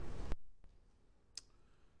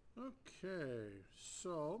Okay,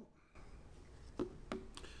 so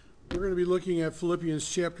we're going to be looking at Philippians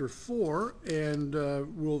chapter 4, and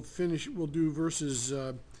we'll do verses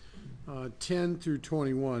 10 through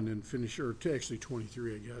 21 and finish, or actually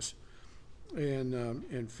 23, I guess,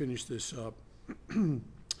 and finish this up.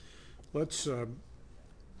 Let's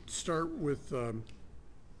start with a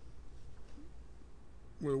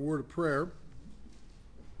word of prayer,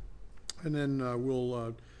 and then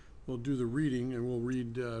we'll do the reading, and we'll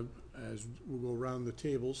read as we'll go around the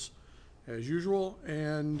tables as usual,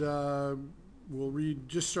 and we'll read,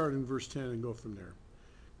 just start in verse 10 and go from there.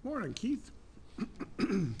 Morning, Keith.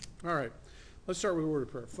 All right, let's start with a word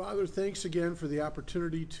of prayer. Father, thanks again for the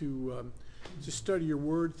opportunity to study your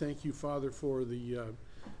word. Thank you, Father, for the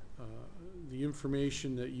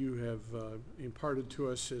information that you have imparted to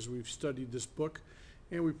us as we've studied this book,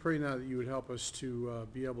 and we pray now that you would help us to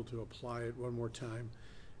be able to apply it one more time.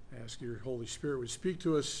 I ask your Holy Spirit would speak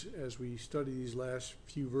to us as we study these last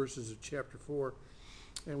few verses of chapter 4,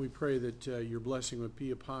 and we pray that your blessing would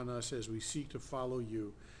be upon us as we seek to follow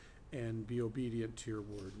you and be obedient to your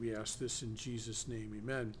word. We ask this in Jesus' name,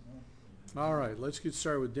 amen. All right, let's get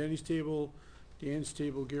started with Danny's table, Dan's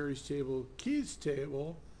table, Gary's table, Keith's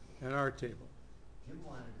table, and our table. Jim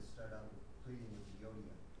wanted to start out with pleading with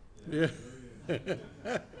the yo-yo.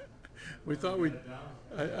 Yeah. We thought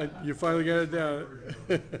you finally got it down.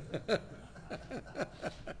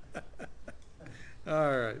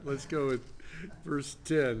 All right, let's go with verse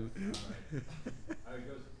 10. All right.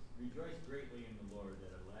 Rejoice greatly in the Lord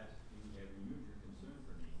that at last you have renewed your concern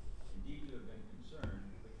for me. Indeed, you have been concerned,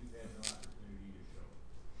 but you've had no opportunity to show.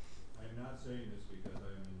 I am not saying this because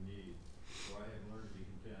I am in need, for I have learned to be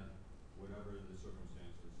content, whatever the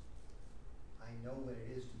circumstances. I know what it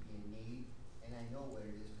is to be in need, and I know what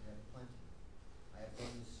it is to have plenty. I have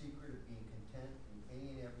learned the secret of being content in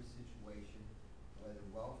any and every situation, whether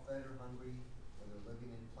well-fed or hungry, whether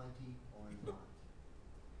living in plenty or in want.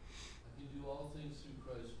 I can do all things through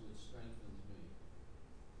Christ which strengthens me.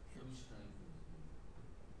 Who strengthens me?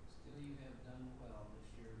 Still you have done well to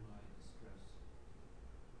share my distress.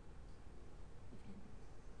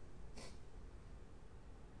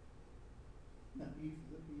 Now ye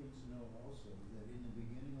Philippians know also that in the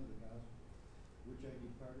beginning of the gospel, which I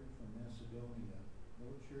departed from Macedonia,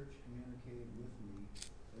 no church communicated with me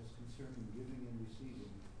as concerning giving and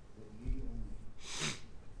receiving, but ye only.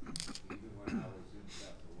 Even when I was in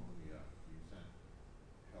Thessalonica, you sent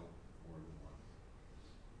help more than once.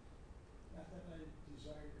 Not that I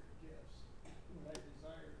desire gifts. What I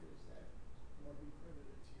desire is that more be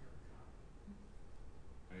credited to your account.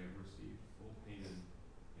 I have received full payment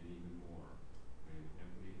and even more. I am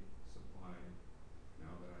amply supplied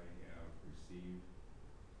now that I have received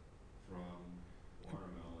from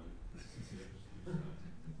watermelon gifts you sent.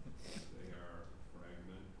 They are a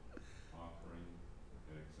fragment offering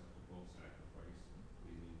an acceptable sacrifice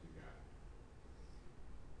pleasing to God.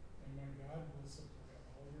 And my God will supply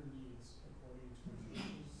all your needs according to his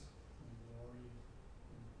riches and glory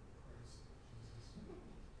in Christ Jesus.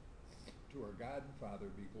 To our God and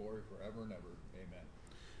Father be glory forever and ever. Amen.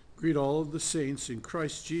 Greet all of the saints in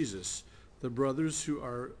Christ Jesus. The brothers who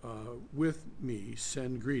are with me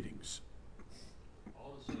send greetings.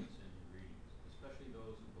 All the saints send you greetings, especially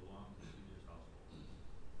those who belong to Caesar's household.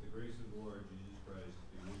 The grace of the Lord Jesus Christ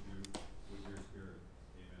be with you, with your spirit.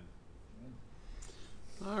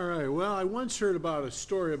 Amen. All right. Well, I once heard about a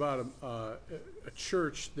story about a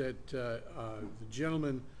church that the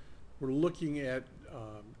gentlemen were looking at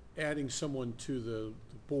adding someone to the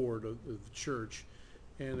board of the church.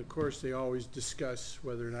 And, of course, they always discuss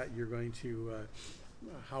whether or not you're going to,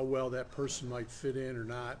 how well that person might fit in or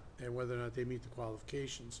not, and whether or not they meet the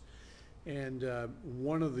qualifications. And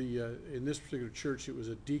one of the, in this particular church, it was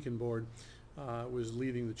a deacon board, was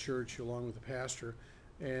leading the church along with the pastor.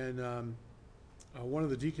 And one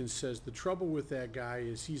of the deacons says, the trouble with that guy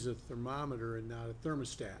is he's a thermometer and not a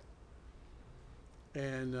thermostat.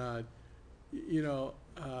 And, you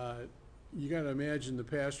got to imagine the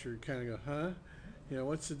pastor kind of go, huh?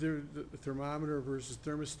 What's the difference, the thermometer versus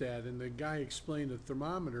thermostat? And the guy explained the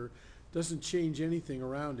thermometer doesn't change anything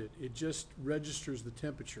around it. It just registers the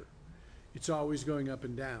temperature. It's always going up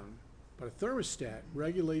and down. But a thermostat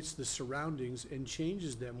regulates the surroundings and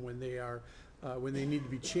changes them when they are when they need to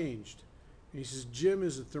be changed. And he says, Jim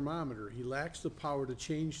is a thermometer. He lacks the power to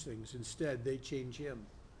change things. Instead, they change him.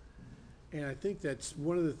 And I think that's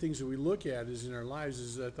one of the things that we look at is in our lives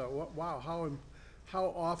is I thought, wow,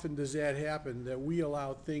 how often does that happen that we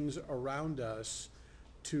allow things around us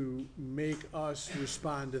to make us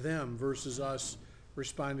respond to them versus us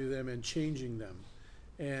responding to them and changing them?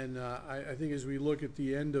 And I think as we look at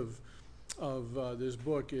the end of of this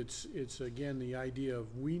book, it's again the idea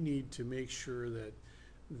of we need to make sure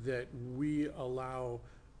that we allow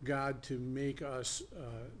God to make us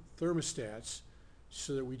thermostats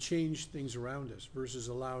so that we change things around us versus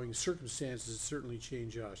allowing circumstances to certainly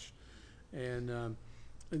change us. And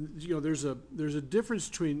you know, there's a difference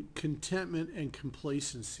between contentment and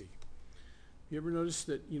complacency. You ever notice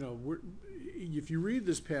that, you know, if you read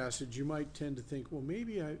this passage, you might tend to think, well,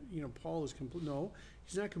 maybe Paul is no,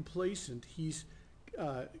 he's not complacent. He's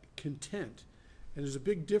content, and there's a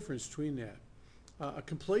big difference between that. A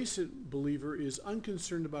complacent believer is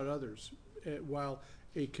unconcerned about others, while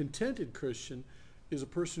a contented Christian is a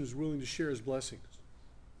person who's willing to share his blessings.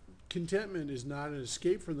 Contentment is not an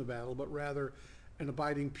escape from the battle, but rather an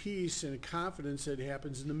abiding peace and a confidence that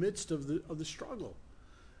happens in the midst of the struggle.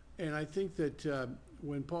 And I think that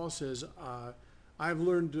when Paul says, I've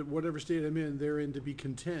learned whatever state I'm in, therein to be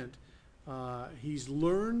content, he's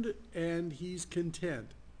learned and he's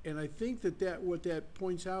content. And I think that what that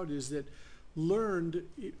points out is that learned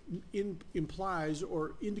implies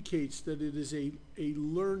or indicates that it is a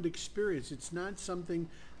learned experience. It's not something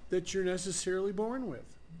that you're necessarily born with.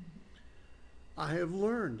 I have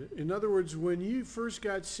learned. In other words, when you first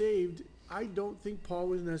got saved, I don't think Paul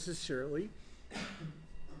was necessarily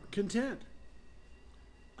content.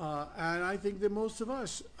 And I think that most of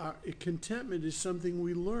us, contentment is something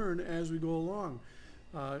we learn as we go along.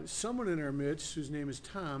 Someone in our midst, whose name is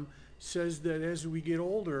Tom, says that as we get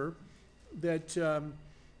older, that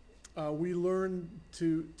we learn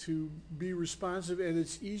to be responsive, and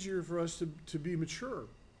it's easier for us to be mature.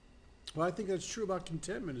 Well, I think that's true about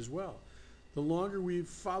contentment as well. The longer we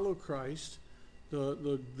follow Christ,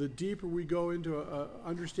 the deeper we go into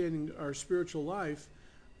understanding our spiritual life,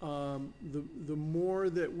 the more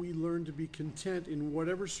that we learn to be content in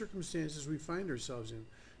whatever circumstances we find ourselves in.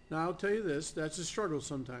 Now, I'll tell you this, that's a struggle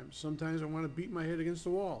sometimes. Sometimes I want to beat my head against the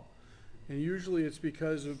wall. And usually it's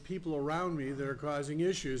because of people around me that are causing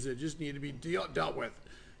issues that just need to be dealt with,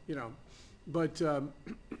 you know. But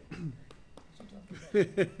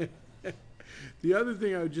the other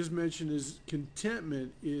thing I would just mention is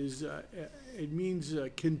contentment is, it means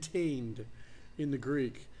contained in the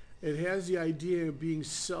Greek. It has the idea of being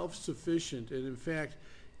self-sufficient. And in fact,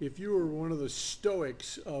 if you were one of the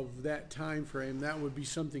Stoics of that time frame, that would be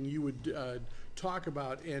something you would talk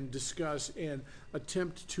about and discuss and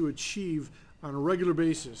attempt to achieve on a regular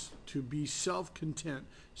basis, to be self-content,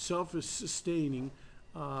 self-sustaining,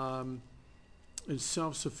 and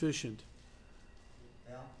self-sufficient.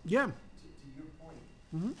 Well, Yeah. to your point,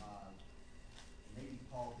 Mm-hmm. maybe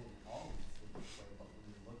Paul didn't always think this way, but when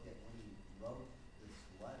you look at when he wrote this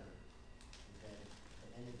letter, it's at the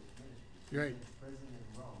end of his ministry. He was Right. in prison in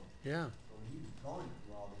Rome. Yeah. So when he was going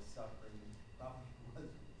through all this suffering, he probably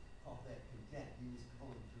wasn't all that content. He was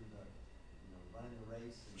going through running the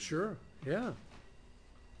race. And Sure. Yeah.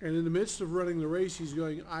 And in the midst of running the race, he's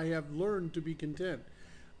going, I have learned to be content.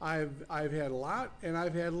 I've had a lot and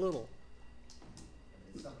I've had little.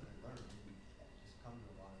 It's something to learn. We just come to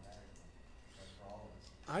a lot of that. That's for all of us.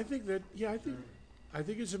 I think that, yeah, I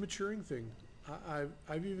think it's a maturing thing.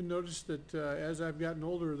 I've even noticed that as I've gotten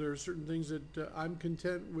older, there are certain things that I'm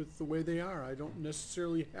content with the way they are. I don't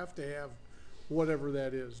necessarily have to have whatever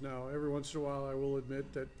that is. Now, every once in a while, I will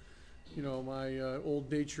admit that, my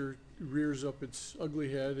old nature rears up its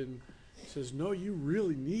ugly head and says, no, you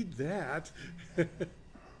really need that.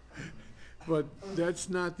 But that's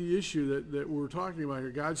not the issue that we're talking about here.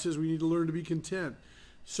 God says we need to learn to be content.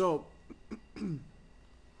 So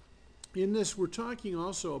in this, we're talking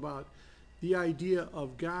also about the idea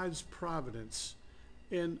of God's providence.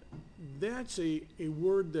 And that's a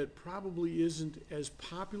word that probably isn't as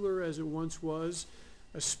popular as it once was,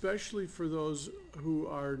 especially for those who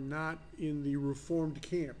are not in the Reformed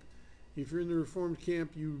camp. If you're in the Reformed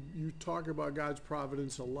camp, you talk about God's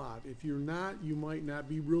providence a lot. If you're not, you might not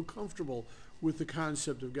be real comfortable with the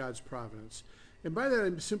concept of God's providence. And by that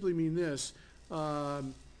I simply mean this. The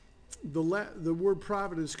word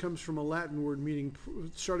providence comes from a Latin word meaning,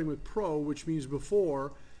 starting with pro, which means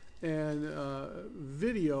before, and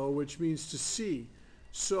video, which means to see.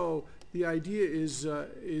 So the idea is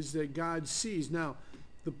that God sees. Now,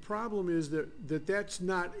 the problem is that that's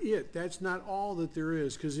not it. That's not all that there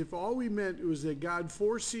is. Because if all we meant was that God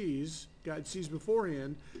foresees, God sees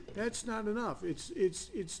beforehand, that's not enough.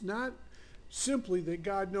 It's not simply that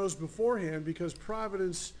God knows beforehand, because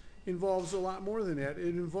providence involves a lot more than that. It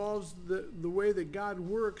involves the way that God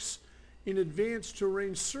works in advance to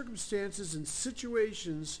arrange circumstances and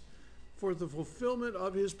situations for the fulfillment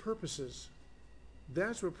of his purposes.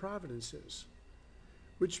 That's what providence is.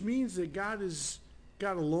 Which means that God has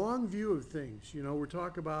got a long view of things. We're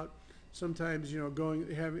talking about sometimes,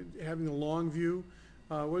 having a long view.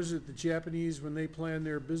 What is it, the Japanese, when they plan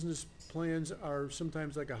their business plans, are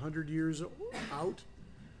sometimes like 100 years out?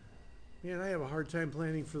 Man, I have a hard time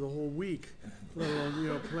planning for the whole week, let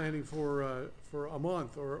alone, planning for a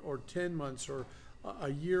month or 10 months or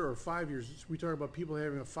a year or 5 years. We talk about people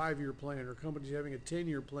having a 5-year plan or companies having a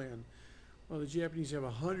 10-year plan. Well, the Japanese have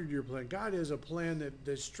a 100-year plan. God has a plan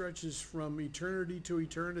that stretches from eternity to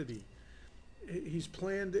eternity. He's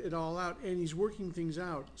planned it all out, and he's working things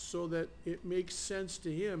out so that it makes sense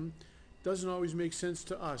to him. Doesn't always make sense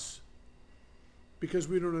to us because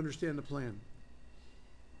we don't understand the plan.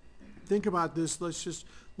 Think about this. Let's just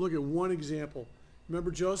look at one example.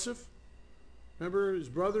 Remember Joseph? Remember his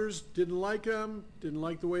brothers didn't like him, didn't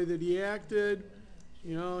like the way that he acted.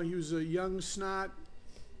 He was a young snot,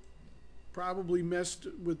 probably messed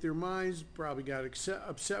with their minds, probably got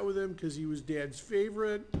upset with him because he was dad's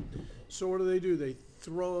favorite. So what do? They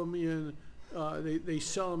throw him in, they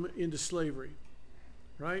sell him into slavery,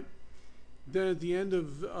 right? Then at the end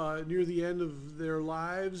of, near the end of their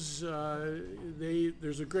lives,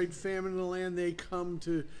 there's a great famine in the land. They come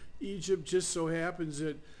to Egypt. Just so happens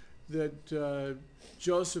that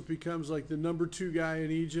Joseph becomes like the number 2 guy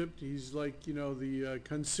in Egypt. He's like, the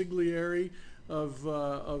consigliere of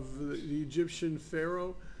the Egyptian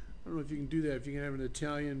pharaoh. I don't know if you can do that, if you can have an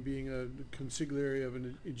Italian being a consigliere of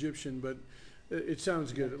an Egyptian, but it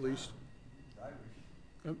sounds good at least.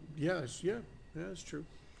 Yes, yeah, that's true.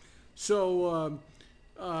 So,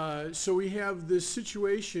 so we have this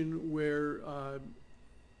situation where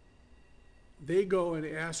they go and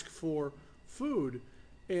ask for food,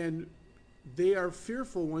 and they are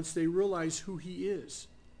fearful once they realize who he is.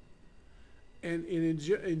 And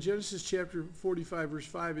in Genesis chapter 45, verse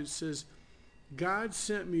 5, it says, God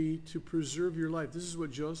sent me to preserve your life. This is what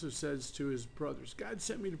Joseph says to his brothers. God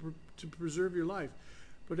sent me to preserve your life.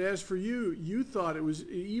 But as for you, you thought it was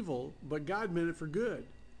evil, but God meant it for good,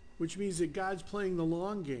 which means that God's playing the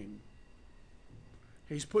long game.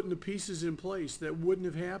 He's putting the pieces in place that wouldn't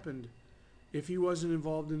have happened if he wasn't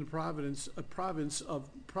involved in the providence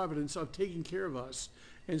of taking care of us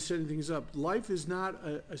and setting things up. Life is not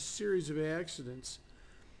a series of accidents.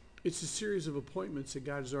 It's a series of appointments that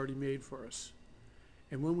God has already made for us.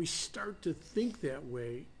 And when we start to think that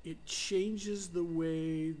way, it changes the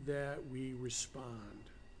way that we respond.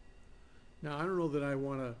 Now, I don't know that I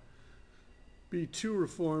want to be too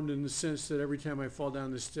reformed in the sense that every time I fall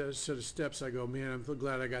down this set of steps, I go, man, I'm so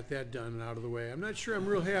glad I got that done and out of the way. I'm not sure I'm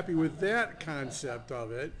real happy with that concept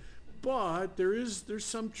of it, but there's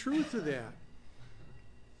some truth to that.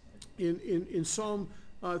 In Psalm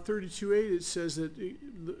 32:8, it says that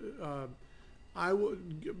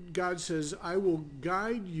God says, I will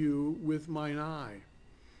guide you with mine eye.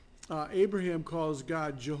 Abraham calls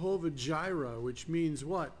God Jehovah Jireh, which means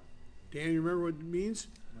what? Dan, you remember what it means?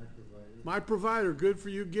 My provider. My provider. Good for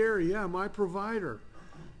you, Gary. Yeah, my provider.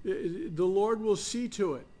 The Lord will see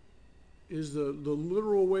to it, is the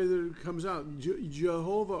literal way that it comes out.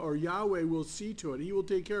 Jehovah or Yahweh will see to it. He will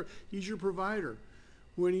take care. He's your provider.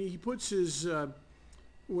 When he puts his,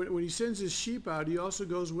 when he sends his sheep out, he also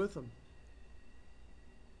goes with them.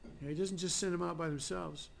 He doesn't just send them out by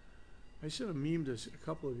themselves. I sent a meme to a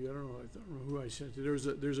couple of you. I don't know who I sent it.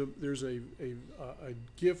 There's a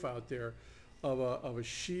GIF out there of a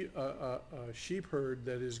sheep herd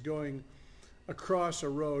that is going across a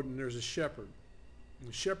road, and there's a shepherd. And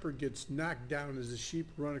the shepherd gets knocked down as the sheep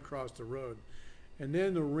run across the road. And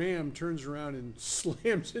then the ram turns around and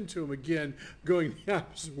slams into him again, going the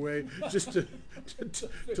opposite way, just to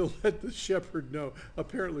let the shepherd know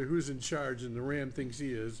apparently who's in charge, and the ram thinks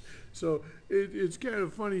he is. So it's kind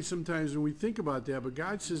of funny sometimes when we think about that, but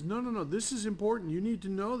God says, no, this is important. You need to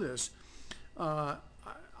know this.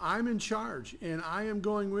 I'm in charge, and I am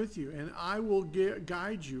going with you, and I will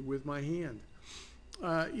guide you with my hand.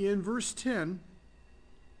 In verse 10,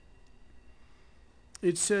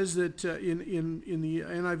 it says that in the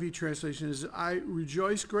NIV translation is, I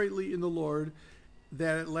rejoice greatly in the Lord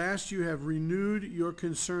that at last you have renewed your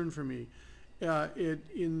concern for me. In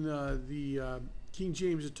the King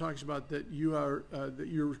James, it talks about that that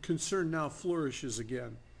your concern now flourishes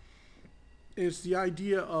again. It's the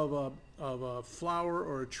idea of a flower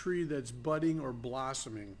or a tree that's budding or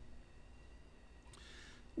blossoming.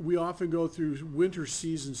 We often go through winter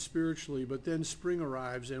seasons spiritually, but then spring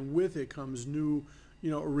arrives, and with it comes new,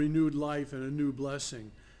 a renewed life and a new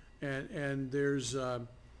blessing. And there's the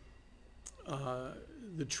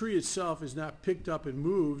tree itself is not picked up and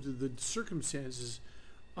moved. The circumstances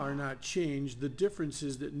are not changed. The difference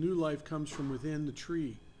is that new life comes from within the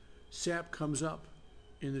tree. Sap comes up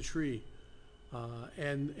in the tree.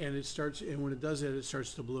 And it starts, and when it does that, it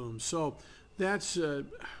starts to bloom. So that's,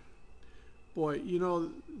 boy, you know,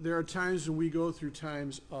 there are times when we go through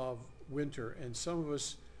times of winter, and some of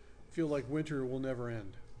us feel like winter will never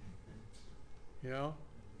end. You know?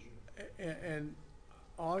 And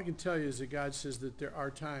all I can tell you is that God says that there are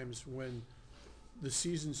times when the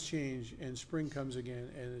seasons change and spring comes again,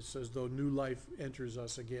 and it's as though new life enters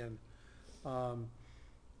us again.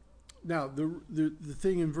 Now, the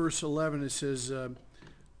thing in verse 11, it says,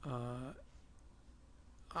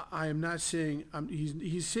 I am not saying,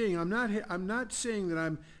 he's saying, I'm not saying that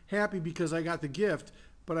I'm happy because I got the gift,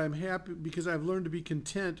 but I'm happy because I've learned to be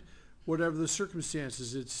content whatever the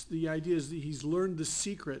circumstances. It's the idea is that he's learned the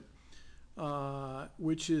secret,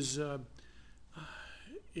 which is,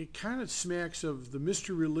 it kind of smacks of the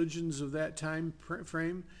mystery religions of that time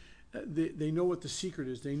frame. They know what the secret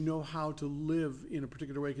is. They know how to live in a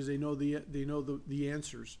particular way because they know the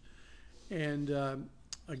answers. And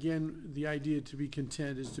again, the idea to be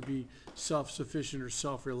content is to be self-sufficient or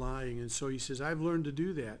self-relying. And so he says, I've learned to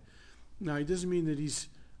do that. Now, it doesn't mean that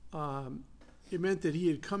it meant that he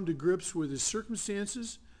had come to grips with his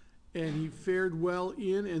circumstances and he fared well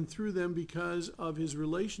in and through them because of his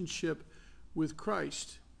relationship with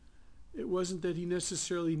Christ. It wasn't that he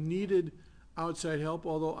necessarily needed outside help,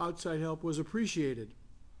 although outside help was appreciated.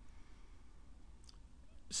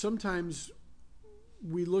 Sometimes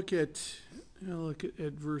we look at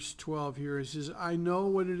verse 12 here. It says, I know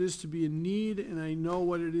what it is to be in need, and I know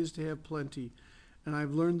what it is to have plenty. And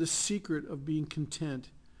I've learned the secret of being content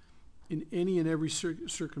in any and every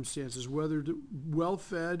circumstances, whether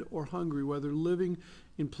well-fed or hungry, whether living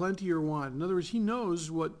in plenty or want. In other words, he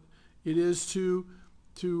knows what it is to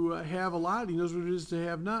have a lot. He knows what it is to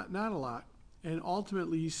have not a lot. And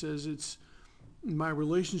ultimately, he says, it's my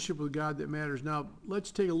relationship with God that matters. Now,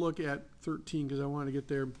 let's take a look at 13 because I want to get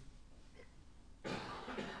there.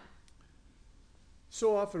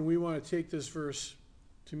 So often we want to take this verse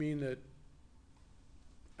to mean that,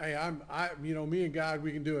 hey, me and God,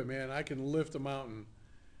 we can do it, man. I can lift a mountain.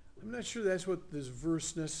 I'm not sure that's what this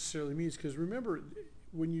verse necessarily means, because remember,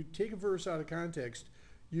 when you take a verse out of context,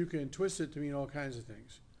 you can twist it to mean all kinds of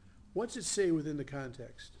things. What's it say within the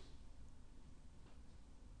context?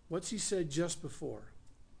 What's he said just before?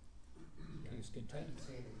 He's I content. can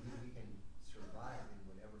say that we can survive in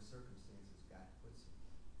whatever circumstances God puts us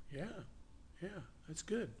in. Yeah, that's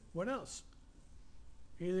good. What else?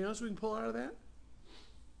 Anything else we can pull out of that?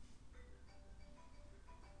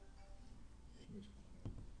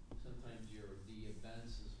 Sometimes the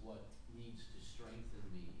events is what needs to strengthen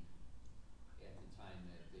me at the time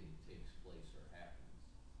that thing takes place or happens.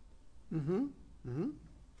 Mm-hmm.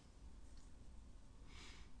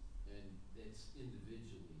 And it's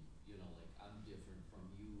individually, like I'm different from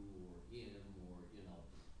you or him, or,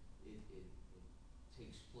 it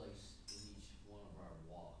takes place in each one of our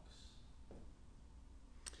walks.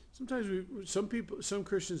 Sometimes some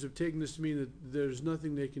Christians have taken this to mean that there's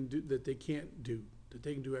nothing they can do, that they can't do, that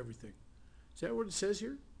they can do everything. Is that what it says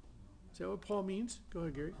here? Is that what Paul means? Go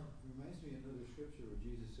ahead, Gary. It reminds me of another scripture where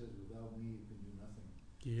Jesus says, without me you can do nothing.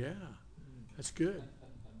 Yeah, that's good.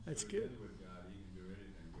 That's So good. again, with God, he can do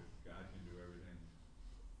anything, with God can do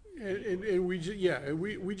everything. And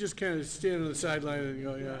we just kind of stand on the sideline and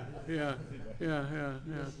go, yeah. He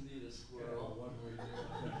doesn't need a squirrel.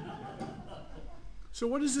 So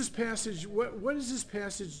what is this passage? What is this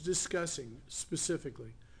passage discussing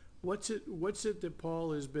specifically? What's it that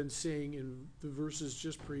Paul has been saying in the verses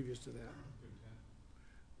just previous to that?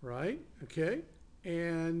 Right. Okay.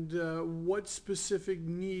 And what specific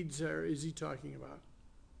needs is he talking about?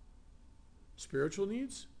 Spiritual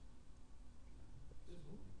needs?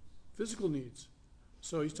 Physical needs.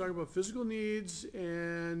 So he's talking about physical needs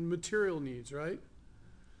and material needs, right?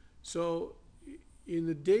 So in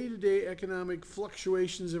the day-to-day economic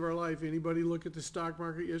fluctuations of our life, anybody look at the stock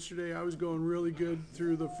market yesterday? I was going really good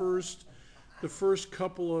through the first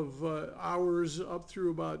couple of hours up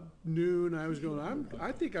through about noon. I was going,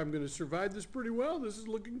 I think I'm going to survive this pretty well. This is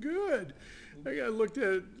looking good. I looked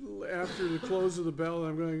at it after the close of the bell,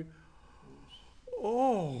 and I'm going,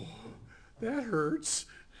 oh, that hurts.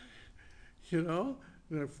 And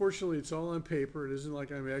unfortunately, it's all on paper. It isn't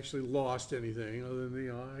like I've actually lost anything other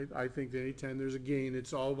than, I think that anytime there's a gain,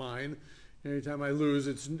 it's all mine. Anytime I lose,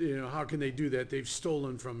 it's, how can they do that? They've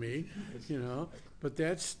stolen from me, But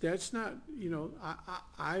that's not,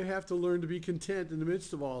 I have to learn to be content in the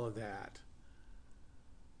midst of all of that.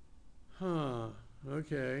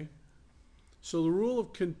 Okay. So the rule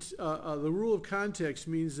of context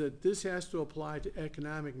means that this has to apply to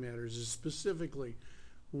economic matters, is specifically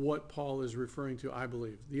what Paul is referring to, I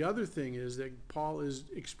believe. The other thing is that Paul is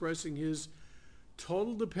expressing his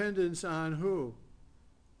Total dependence on who?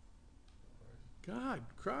 God,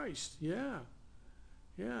 Christ, yeah.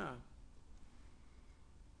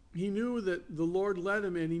 He knew that the Lord led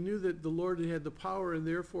him, and he knew that the Lord had the power, and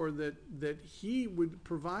therefore that he would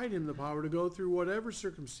provide him the power to go through whatever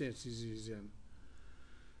circumstances he's in.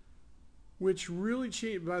 Which really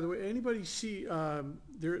changed, by the way, anybody see, I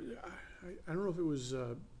don't know if it was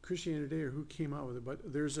Christianity Today or who came out with it,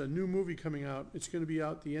 but there's a new movie coming out. It's going to be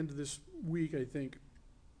out the end of this week, I think,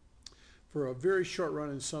 for a very short run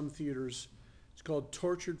in some theaters. It's called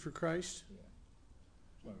Tortured for Christ.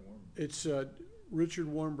 It's Richard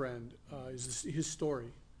Wurmbrand is his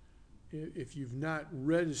story. If you've not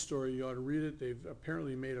read his story, you ought to read it. They've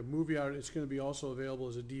apparently made a movie out of it. It's going to be also available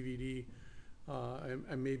as a DVD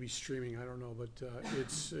and maybe streaming. I don't know, but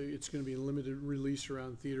it's going to be a limited release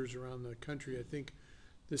around theaters around the country. I think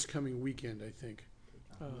this coming weekend. I think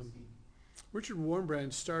Richard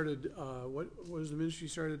Wurmbrand started what was the ministry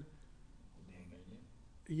he started?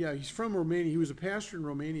 Yeah, he's from Romania. He was a pastor in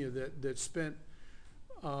Romania that spent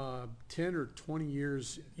 10 or 20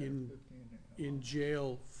 years in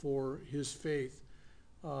jail for his faith.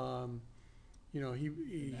 And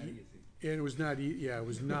it was not it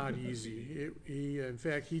was not easy. In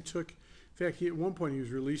fact, at one point he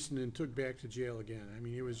was released and then took back to jail again. I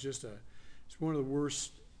mean, it was just it's one of the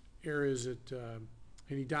worst areas and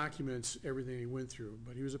he documents everything he went through.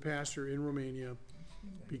 But he was a pastor in Romania,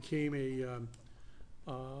 became a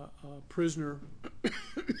prisoner.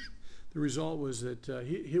 The result was that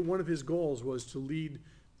one of his goals was to lead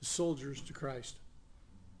the soldiers to Christ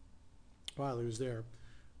while he was there.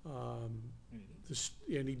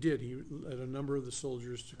 And he did. He led a number of the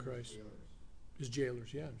soldiers to Christ. His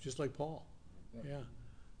jailers, yeah, just like Paul.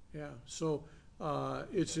 Yeah. So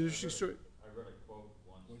it's an interesting story. I read a quote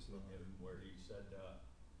once from him where he said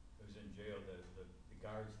he was in jail. The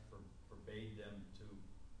guards forbade them to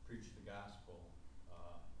preach the gospel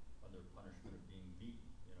under punishment of being beaten.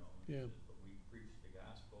 Yeah. But we preached the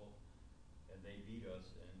gospel, and they beat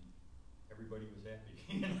us, and everybody was happy.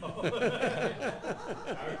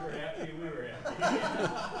 Ours were happy, and we were happy.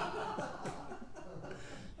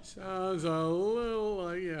 Sounds a little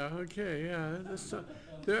That's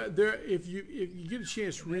there. If you get a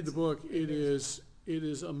chance to read the book, it is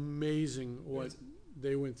amazing what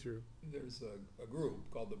they went through. There's a group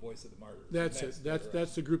called the Voice of the Martyrs.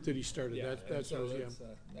 That's the group that he started. Yeah, That's so what it's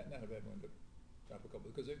not a bad one to drop a couple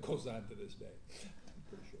because it goes on to this day. I'm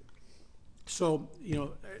pretty sure. So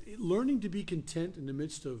learning to be content in the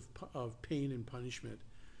midst of pain and punishment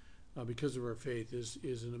because of our faith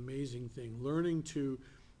is an amazing thing. Learning to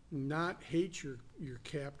not hate your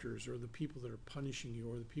captors or the people that are punishing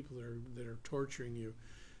you or the people that are torturing you,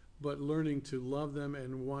 but learning to love them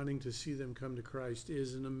and wanting to see them come to Christ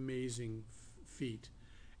is an amazing feat.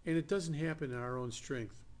 And it doesn't happen in our own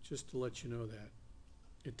strength, just to let you know that.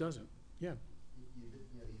 It doesn't. Yeah.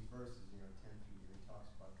 These verses, 10 through, he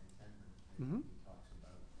talks about contentment. Mm-hmm. He talks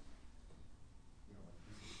about, like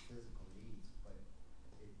these physical needs, but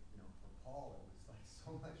for Paul, it was like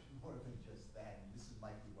so much more than just that. And this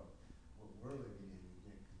might be what we're living in,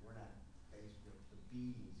 because we're not faced with the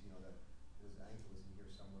beatings. I think it was in here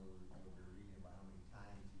somewhere where we were reading about how many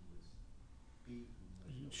times he was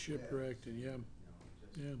beaten, Shipwrecked, and just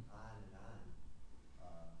yeah. on and on.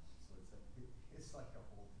 So it's like a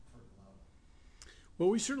whole different level. Well,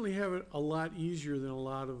 we certainly have it a lot easier than a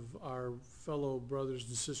lot of our fellow brothers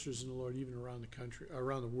and sisters in the Lord, even around the country,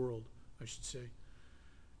 around the world, I should say.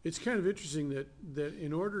 It's kind of interesting that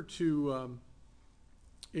in order to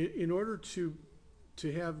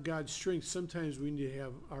have God's strength, sometimes we need to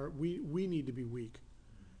have we need to be weak,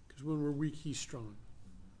 because when we're weak, He's strong.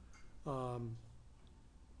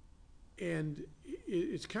 And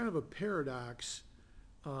it's kind of a paradox.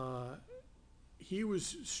 He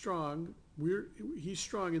was strong. He's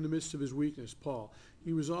strong in the midst of his weakness, Paul.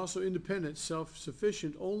 He was also independent,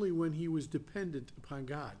 self-sufficient only when he was dependent upon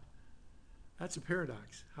God. That's a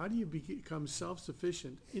paradox. How do you become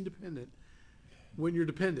self-sufficient, independent, when you're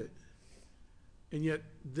dependent? And yet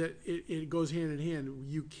that it goes hand in hand.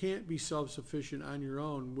 You can't be self-sufficient on your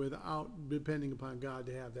own without depending upon God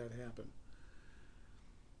to have that happen.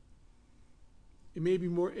 It may be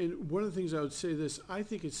more, and one of the things I would say this, I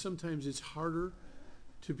think sometimes it's harder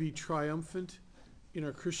to be triumphant in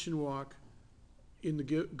our Christian walk in the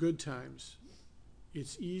good times.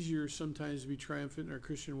 It's easier sometimes to be triumphant in our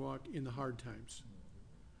Christian walk in the hard times,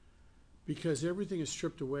 because everything is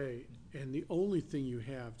stripped away, and the only thing you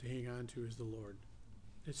have to hang on to is the Lord.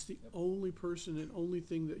 It's the only person and only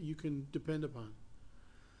thing that you can depend upon.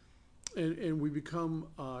 And we become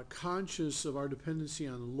conscious of our dependency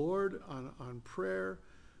on the Lord, on prayer,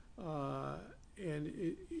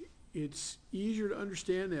 it's easier to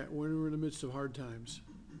understand that when we're in the midst of hard times.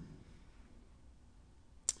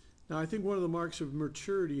 Now, I think one of the marks of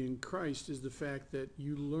maturity in Christ is the fact that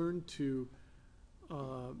you learn to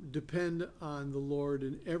depend on the Lord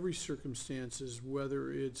in every circumstances,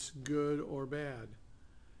 whether it's good or bad.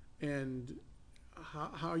 And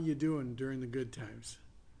how you doing during the good times?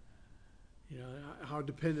 You know, how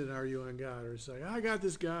dependent are you on God? Or it's like, I got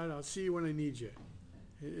this, God, I'll see you when I need you.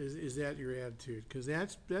 Is that your attitude? Because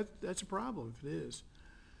that's a problem if it is.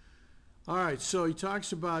 All right, so he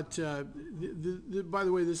talks about, by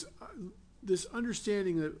the way, this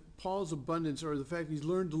understanding that Paul's abundance, or the fact that he's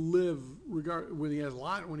learned to live when he has a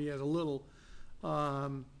lot, when he has a little,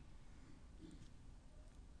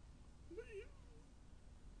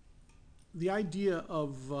 the idea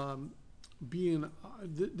of being,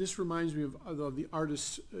 this reminds me of the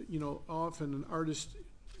artists. You know, often an artist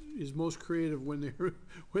is most creative when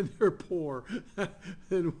they're poor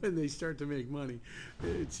than when they start to make money.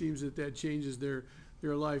 It seems that changes their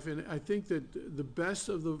life. And I think that the best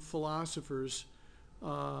of the philosophers,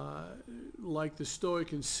 like the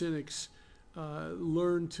Stoic and Cynics,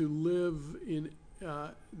 learn to live in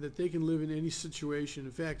that they can live in any situation.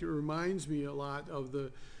 In fact, it reminds me a lot of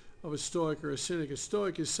a Stoic or a Cynic. A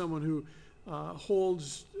Stoic is someone who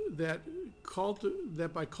holds that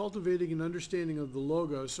by cultivating an understanding of the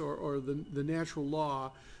logos or the natural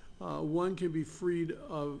law, one can be freed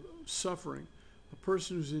of suffering. A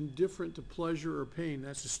person who's indifferent to pleasure or pain,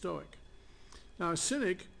 that's a Stoic. Now, a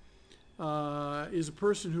Cynic is a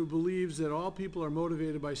person who believes that all people are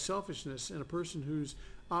motivated by selfishness, and a person whose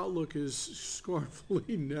outlook is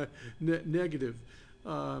scornfully negative.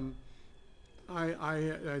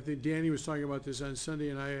 I think Danny was talking about this on Sunday,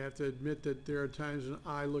 and I have to admit that there are times when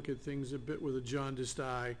I look at things a bit with a jaundiced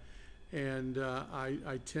eye, and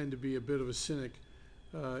I tend to be a bit of a cynic.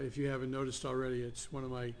 If you haven't noticed already, it's one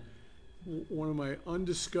of my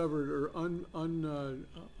undiscovered or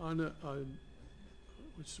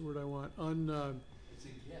what's the word I want? It's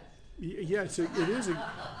a gift.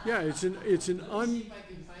 Yeah, it's an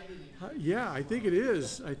yeah, I think it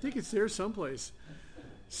is. I think it's there someplace.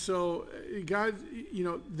 So, God, you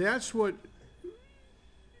know, that's what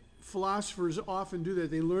philosophers often do. That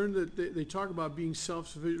they learn that they talk about being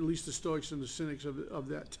self-sufficient, at least the Stoics and the Cynics of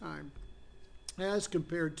that time, as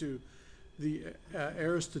compared to the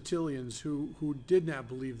Aristotelians who did not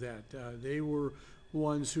believe that. They were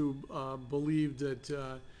ones who believed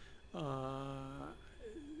that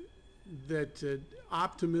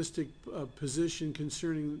optimistic position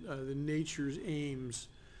concerning the nature's aims.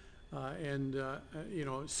 You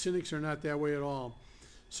know, Cynics are not that way at all.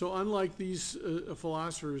 So unlike these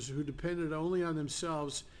philosophers who depended only on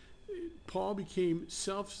themselves, Paul became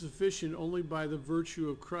self-sufficient only by the virtue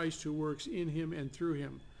of Christ who works in him and through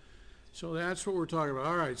him. So that's what we're talking about.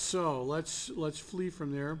 All right, so let's flee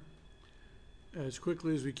from there as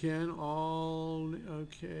quickly as we can.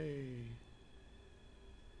 Okay.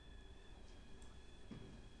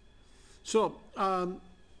 So,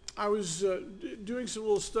 I was doing some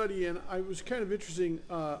little study, and I was kind of interesting.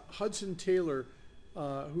 Hudson Taylor,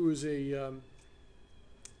 who is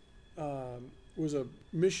was a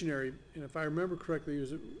missionary, and if I remember correctly,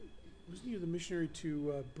 wasn't he the missionary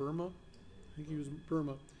to Burma? I think he was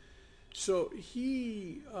Burma. So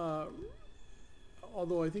he,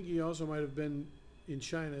 although I think he also might have been in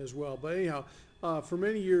China as well. But anyhow, for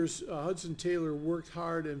many years, Hudson Taylor worked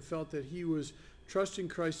hard and felt that he was trusting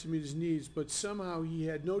Christ to meet his needs, but somehow he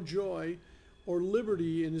had no joy or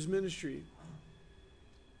liberty in his ministry.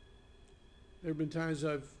 There have been times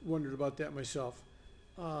I've wondered about that myself.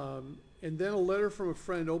 And then a letter from a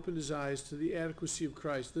friend opened his eyes to the adequacy of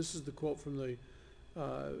Christ. This is the quote from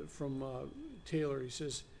Taylor. He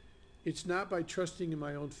says, "It's not by trusting in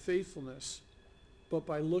my own faithfulness, but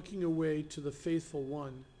by looking away to the faithful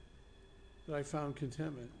one that I found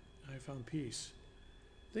contentment, I found peace."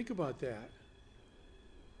 Think about that.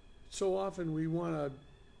 So often we want to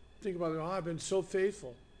think about, oh, I've been so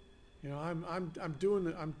faithful. You know, I'm doing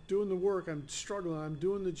the work, I'm struggling, I'm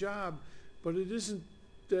doing the job, but it isn't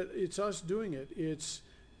that it's us doing it. It's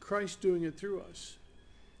Christ doing it through us.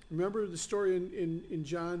 Remember the story in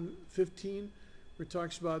John 15 where it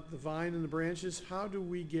talks about the vine and the branches? How do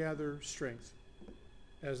we gather strength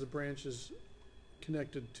as the branches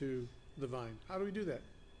connected to the vine? How do we do that?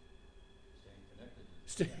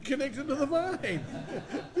 Stay connected to the vine.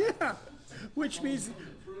 Yeah. Which means,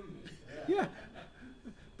 yeah.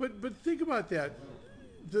 But think about that.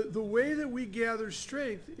 The way that we gather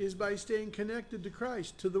strength is by staying connected to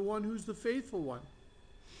Christ, to the one who's the faithful one.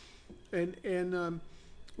 And I don't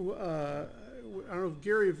know if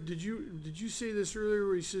Gary, did you say this earlier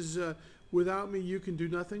where he says, without me you can do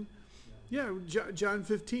nothing. Yeah, John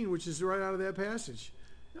 15, which is right out of that passage.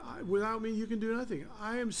 Without me you can do nothing.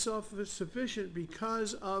 I am self-sufficient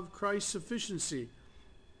because of Christ's sufficiency.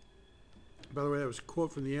 By the way, that was a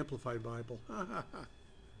quote from the Amplified Bible.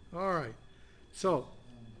 All right. So,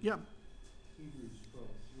 yeah. Hebrews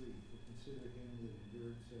 12:3, to consider him that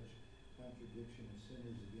endured such contradiction of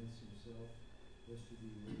sinners against himself, as to be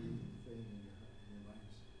worthy and fame in your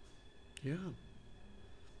minds. Yeah.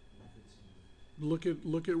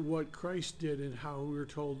 Look at what Christ did and how we were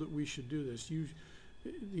told that we should do this.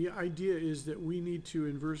 The idea is that we need to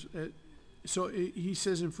he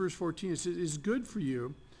says in verse 14, it says, it's good for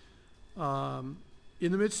you,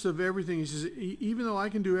 in the midst of everything, he says, even though I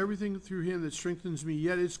can do everything through him that strengthens me,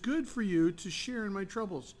 yet it's good for you to share in my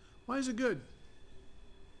troubles. Why is it good?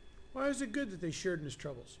 Why is it good that they shared in his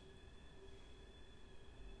troubles?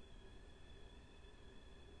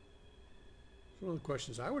 It's one of the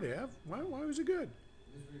questions I would have. Why was it good?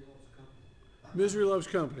 Misery loves company. Misery loves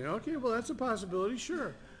company. Okay, well, that's a possibility,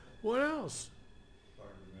 sure. What else? Part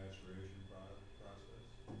of the maturation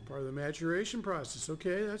process. Part of the maturation process.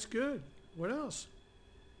 Okay, that's good. What else?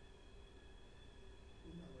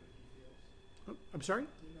 You know what he feels. I'm sorry? You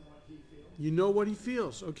know what he feels. You know what he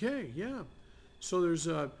feels. Okay, yeah. So there's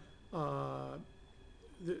a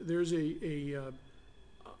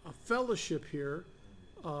fellowship here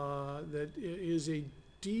that is a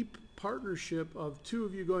deep partnership of two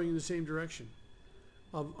of you going in the same direction,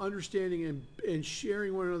 of understanding and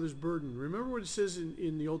sharing one another's burden. Remember what it says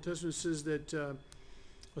in the Old Testament? It says that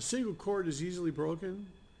a single cord is easily broken,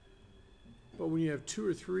 but when you have two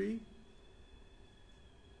or three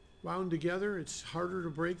wound together, it's harder to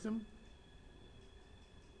break them.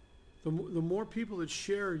 The more people that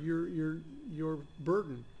share your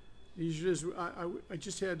burden, I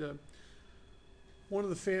just had one of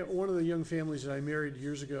the young families that I married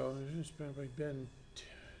years ago.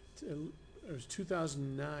 It was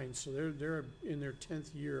 2009, so they're in their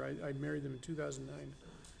 10th year. I married them in 2009.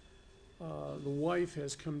 The wife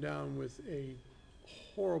has come down with a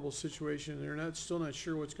horrible situation. They're still not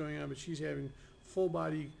sure what's going on, but she's having full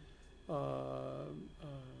body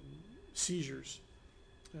seizures.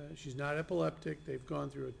 She's not epileptic. They've gone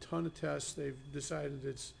through a ton of tests. They've decided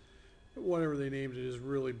it's whatever they named it is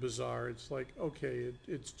really bizarre. It's like, okay,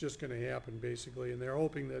 it's just going to happen basically, and they're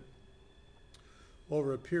hoping that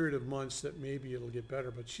over a period of months that maybe it'll get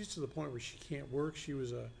better. But she's to the point where she can't work. She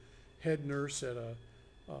was a head nurse at a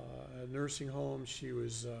nursing home. She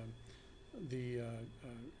was the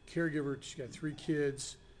caregiver. She got 3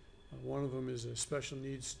 kids. One of them is a special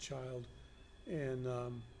needs child, and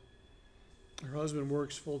her husband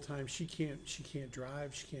works full time. She can't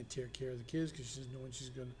drive. She can't take care of the kids because she doesn't know when she's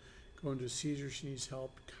going to go into a seizure. She needs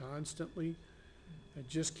help constantly. It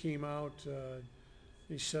just came out.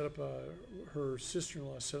 They set up her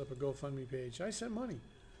sister-in-law set up a GoFundMe page. I sent money.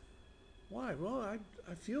 Why? Well,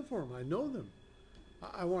 I feel for them. I know them.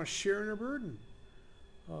 I want to share in their burden.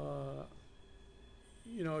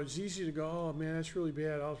 It's easy to go, oh man, that's really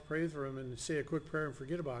bad. I'll pray for them and say a quick prayer and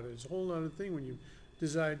forget about it. It's a whole other thing when you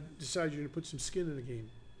decide you're going to put some skin in the game.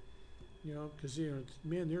 Because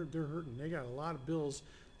man, they're hurting. They got a lot of bills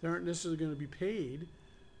that aren't necessarily going to be paid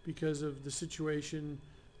because of the situation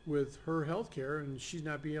with her health care, and she's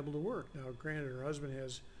not being able to work. Now, granted, her husband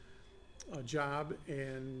has a job,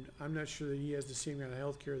 and I'm not sure that he has the same kind of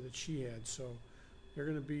health care that she had. So they're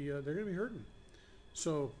going to be hurting.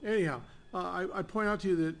 So anyhow, I point out to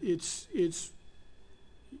you that it's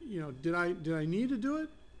did I need to do it?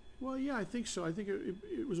 Well, yeah, I think so. I think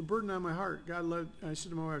it was a burden on my heart. I said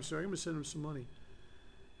to my wife, so I'm going to send him some money.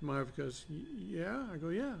 And my wife goes, yeah? I go,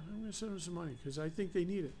 yeah, I'm going to send him some money because I think they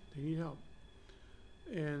need it. They need help.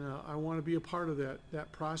 And I want to be a part of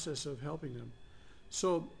that process of helping them.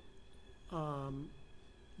 So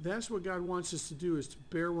that's what God wants us to do, is to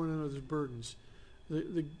bear one another's burdens.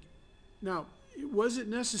 Now, was it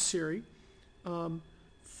necessary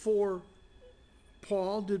for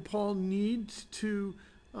Paul? Did Paul need to,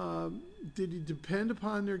 did he depend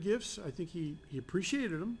upon their gifts? I think he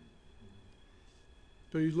appreciated them.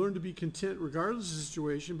 But he learned to be content regardless of the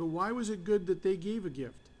situation. But why was it good that they gave a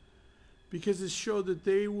gift? Because it showed that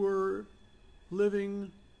they were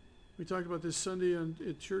living, we talked about this Sunday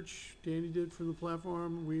at church, Danny did from the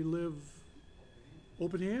platform, we live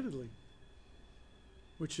open-handedly,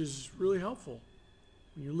 which is really helpful.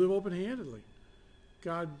 When you live open-handedly,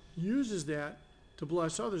 God uses that to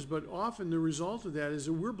bless others, but often the result of that is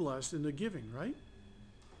that we're blessed in the giving, right?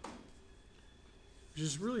 Which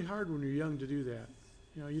is really hard when you're young to do that.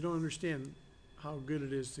 You don't understand how good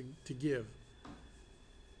it is to give.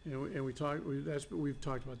 And we've talked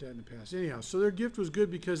about that in the past. Anyhow, so their gift was good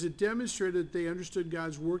because it demonstrated that they understood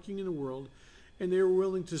God's working in the world, and they were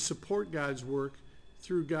willing to support God's work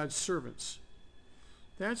through God's servants.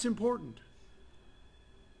 That's important.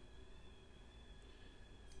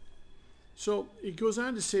 So it goes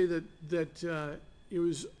on to say that it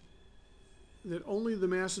was that only the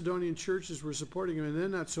Macedonian churches were supporting him, and then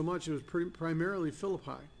not so much. It was primarily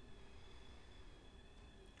Philippi.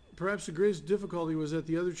 Perhaps the greatest difficulty was that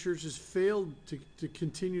the other churches failed to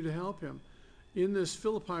continue to help him. In this,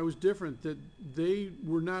 Philippi was different, that they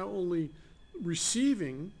were not only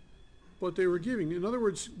receiving, but they were giving. In other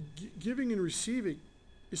words, giving and receiving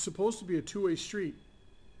is supposed to be a two-way street.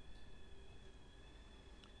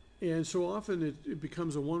 And so often it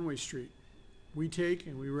becomes a one-way street. We take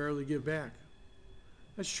and we rarely give back.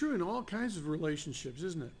 That's true in all kinds of relationships,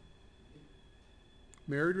 isn't it?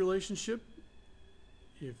 Married relationship,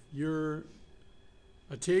 if you're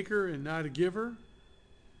a taker and not a giver,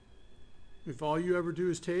 if all you ever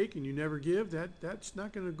do is take and you never give, that's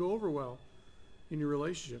not going to go over well in your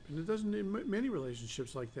relationship. And it doesn't in many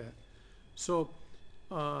relationships like that. So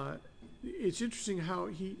it's interesting how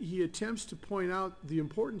he attempts to point out the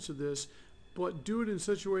importance of this, but do it in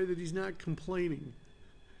such a way that he's not complaining.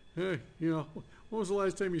 Hey, when was the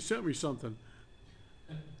last time you sent me something?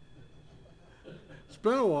 It's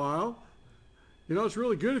been a while. It's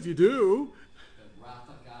really good if you do. The wrath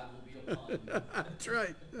of God will be upon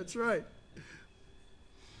you. That's right.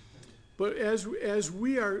 But as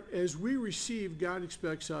we receive, God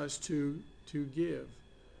expects us to give.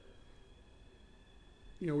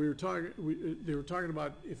 They were talking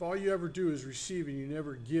about if all you ever do is receive and you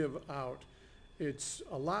never give out, it's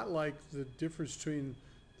a lot like the difference between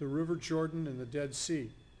the River Jordan and the Dead Sea.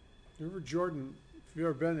 The River Jordan, if you've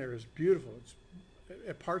ever been there, is beautiful.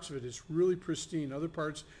 At parts of it, it's really pristine. Other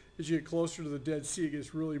parts, as you get closer to the Dead Sea, it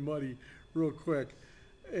gets really muddy real quick.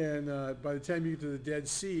 And by the time you get to the Dead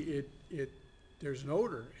Sea, there's an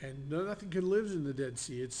odor, and nothing can live in the Dead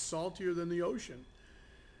Sea. It's saltier than the ocean,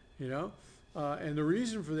 And the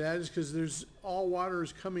reason for that is because there's all water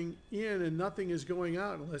is coming in and nothing is going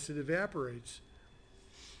out unless it evaporates.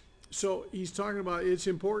 So he's talking about it's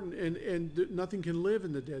important and nothing can live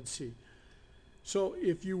in the Dead Sea. So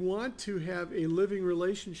if you want to have a living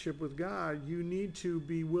relationship with God, you need to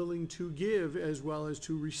be willing to give as well as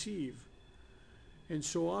to receive. And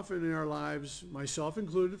so often in our lives, myself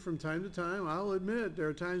included, from time to time, I'll admit there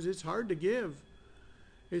are times it's hard to give.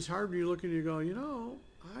 It's hard when you look and you go,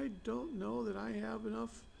 I don't know that I have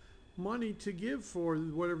enough money to give for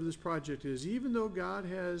whatever this project is, even though God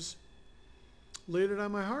has laid it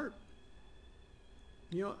on my heart.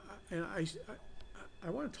 And I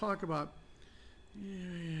want to talk about,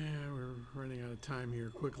 we're running out of time here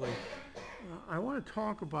quickly. I want to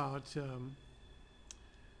talk about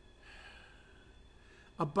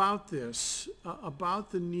this,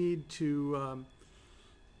 about the need to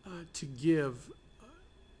give,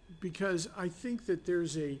 because I think that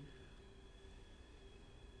there's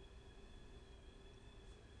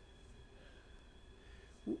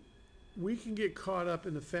we can get caught up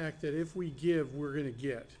in the fact that if we give, we're going to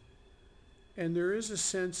get. And there is a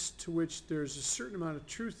sense to which there's a certain amount of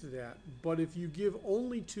truth to that. But if you give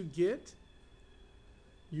only to get,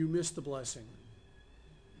 you miss the blessing.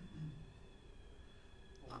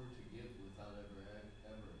 Or to give without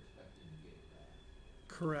ever expecting to get back.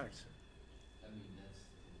 Correct. That's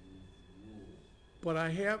the rule.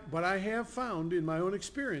 But I have found in my own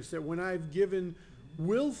experience that when I've given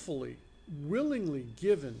willingly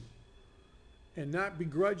given, and not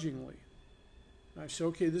begrudgingly, I say,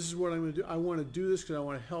 okay, this is what I'm going to do. I want to do this because I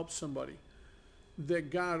want to help somebody. That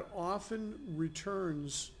God often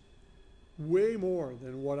returns way more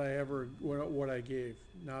than what I gave.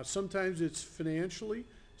 Now, sometimes it's financially,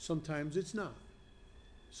 sometimes it's not.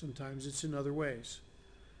 Sometimes it's in other ways.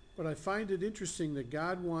 But I find it interesting that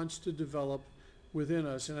God wants to develop within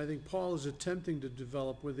us, and I think Paul is attempting to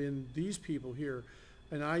develop within these people here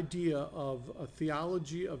an idea of a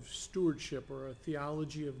theology of stewardship or a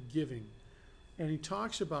theology of giving. And he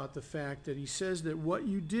talks about the fact that he says that what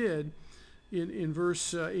you did in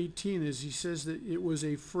verse 18 is he says that it was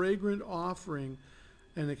a fragrant offering,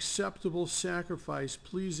 an acceptable sacrifice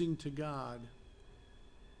pleasing to God.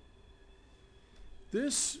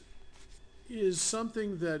 This is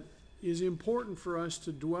something that is important for us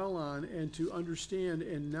to dwell on and to understand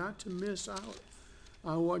and not to miss out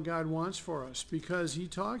on what God wants for us, because he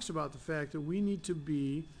talks about the fact that we need to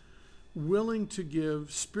be willing to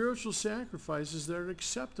give spiritual sacrifices that are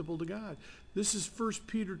acceptable to God. This is 1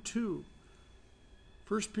 Peter 2.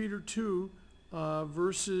 1 Peter 2,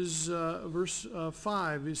 verse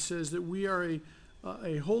 5, it says that we are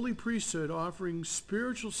a holy priesthood offering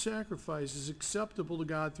spiritual sacrifices acceptable to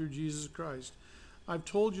God through Jesus Christ. I've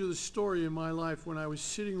told you the story in my life when I was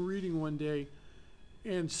sitting reading one day,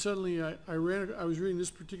 and suddenly I was reading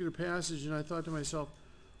this particular passage, and I thought to myself,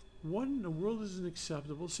 what in the world is an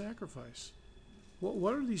acceptable sacrifice?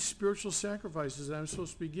 What are these spiritual sacrifices that I'm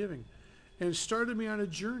supposed to be giving? And it started me on a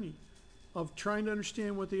journey of trying to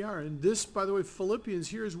understand what they are. And this, by the way, Philippians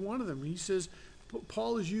here is one of them. He says,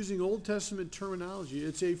 Paul is using Old Testament terminology.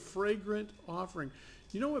 It's a fragrant offering.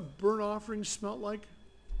 You know what burnt offerings smelled like? They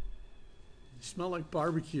smell like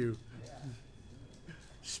barbecue.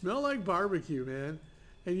 Smell like barbecue, man.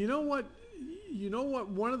 And you know what? You know what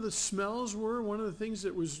one of the smells were? One of the things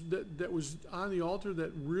that was on the altar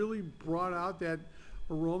that really brought out that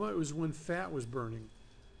aroma? It was when fat was burning.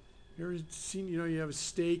 You ever seen, you have a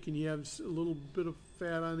steak and you have a little bit of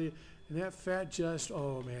fat on it, and that fat just,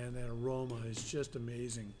 oh man, that aroma is just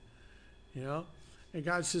amazing. And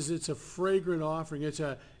God says it's a fragrant offering. It's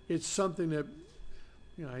something that,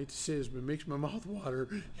 I hate to say this, but it makes my mouth water.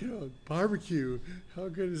 Barbecue. How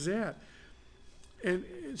good is that? And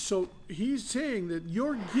so he's saying that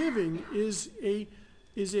your giving is a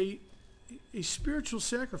spiritual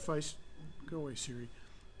sacrifice. Go away, Siri.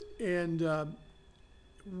 And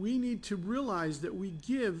we need to realize that we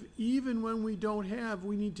give even when we don't have.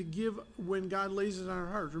 We need to give when God lays it on our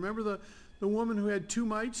heart. Remember the woman who had 2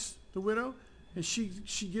 mites, the widow? And she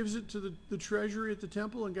gives it to the treasury at the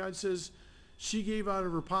temple, and God says she gave out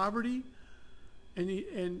of her poverty, and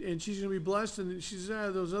she's going to be blessed. And she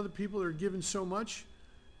says, those other people that are giving so much,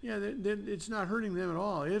 then it's not hurting them at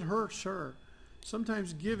all. It hurts her.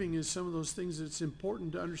 Sometimes giving is some of those things that's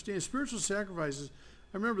important to understand. Spiritual sacrifices,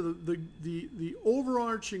 I remember the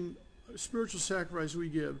overarching spiritual sacrifice we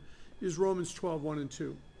give is Romans 12, 1 and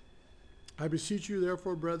 2. I beseech you,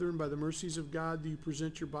 therefore, brethren, by the mercies of God, that you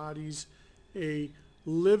present your bodies a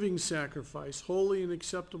living sacrifice, holy and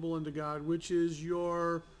acceptable unto God, which is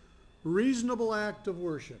your reasonable act of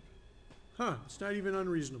worship. It's not even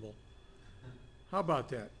unreasonable. How about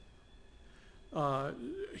that?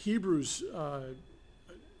 Hebrews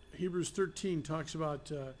 13 talks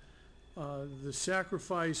about the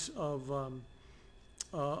sacrifice of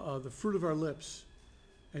the fruit of our lips,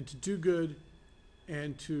 and to do good,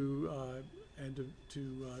 and to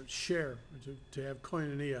share, to have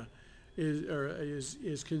koinonia,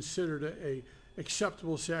 is considered a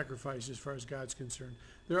acceptable sacrifice as far as God's concerned.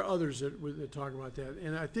 There are others that talk about that,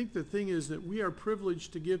 and I think the thing is that we are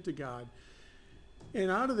privileged to give to God, and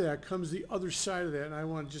out of that comes the other side of that. And I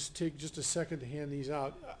want to just take just a second to hand these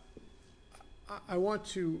out. I want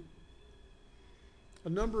to. A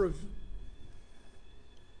number of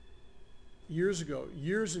years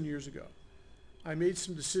and years ago, I made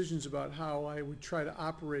some decisions about how I would try to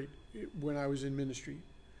operate when I was in ministry,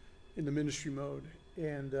 in the ministry mode.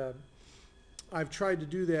 And I've tried to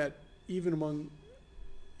do that even among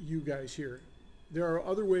you guys here. There are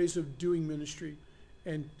other ways of doing ministry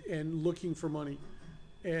and looking for money.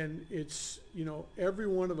 And it's, every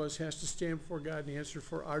one of us has to stand before God and answer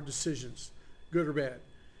for our decisions, good or bad.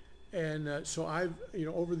 And so I've,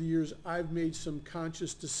 over the years, I've made some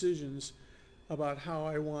conscious decisions about how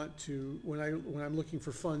I want to, when I'm looking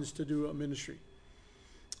for funds to do a ministry.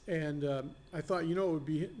 And I thought, it'd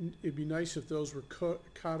be nice if those were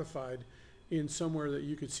codified in somewhere that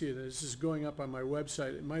you could see it. This is going up on my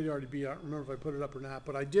website. It might already be, I don't remember if I put it up or not,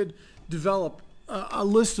 but I did develop a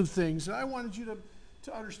list of things that I wanted you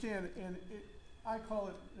to understand, and I call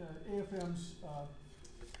it AFM's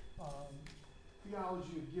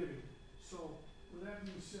theology of giving. So with that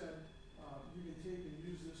being said, you can take and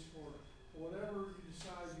use this for whatever you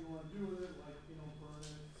decide you want to do with it, like, burn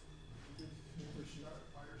it, you could for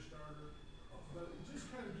fire starter, but it just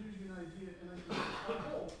kind of gives you an idea. And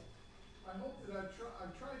I hope that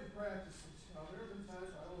I've tried to practice this. Now there have been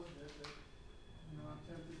times I will admit that I'm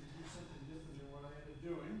tempted to do something different than what I ended up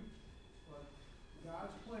doing, but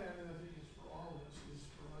God's plan, and I think it's for all of us, is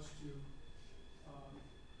for us to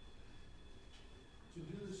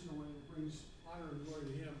do this in a way that brings honor and glory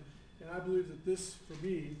to Him. And I believe that this, for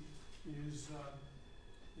me, is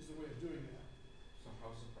the way of doing that. So how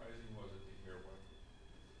surprising was it to hear what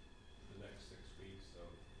the next 6 weeks of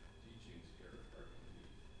teachings here are going to be?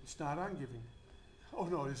 It's not on giving. Oh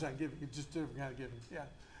no, it is on giving. It's just different kind of giving. Yeah.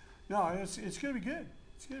 No, it's going to be good.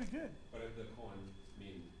 It's going to be good. But if the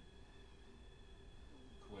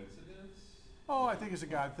coincidence? Oh, I think it's a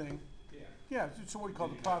God thing. Yeah. Yeah, it's what we call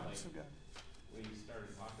the providence of God. When you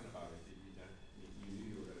started talking about it, you knew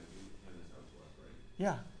you were going to hand this out to us, right?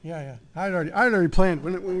 Yeah. I'd already planned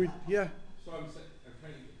when we. Yeah. So I'm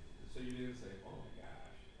trying to. So you didn't say, "Oh my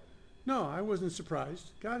gosh." No, I wasn't surprised.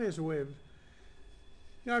 God has a way of.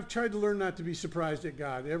 I've tried to learn not to be surprised at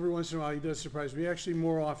God. Every once in a while, he does surprise me. Actually,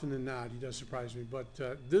 more often than not, he does surprise me. But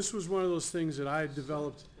this was one of those things that I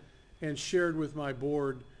developed and shared with my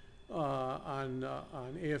board on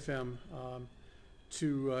AFM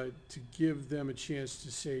to give them a chance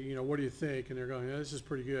to say, what do you think? And they're going, this is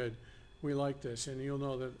pretty good. We like this. And you'll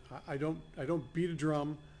know that I don't beat a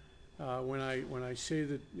drum when I say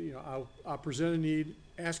that, I'll present a need,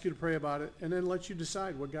 ask you to pray about it, and then let you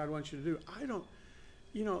decide what God wants you to do.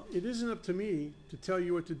 It isn't up to me to tell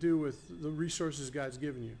you what to do with the resources God's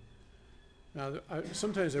given you. Now,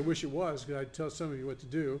 sometimes I wish it was, because I'd tell some of you what to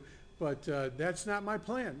do, but that's not my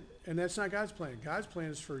plan, and that's not God's plan. God's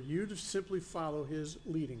plan is for you to simply follow his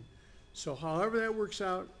leading. So however that works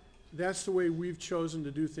out, that's the way we've chosen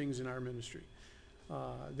to do things in our ministry.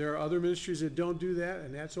 There are other ministries that don't do that,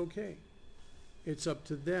 and that's okay. It's up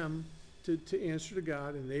to them to answer to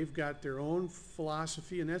God, and they've got their own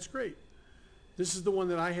philosophy, and that's great. This is the one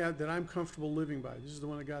that I have that I'm comfortable living by. This is the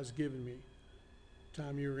one that God's given me.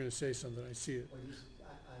 Tom, you were going to say something. I see it. Well, to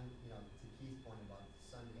Keith's point about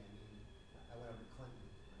Sunday, I went over to Clinton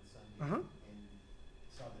on Sunday and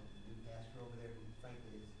saw the new pastor over there, who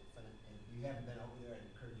frankly is and if you haven't been over there, I'd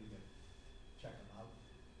encourage you to check him out.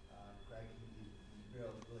 Greg, he's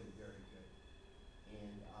really very good.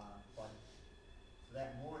 And but so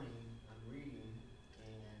that morning, I'm reading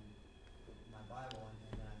and my Bible,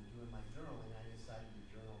 and then I'm doing my journal, and I decided to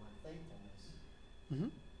journal on thankfulness. Mm-hmm.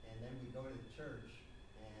 And then we go to the church,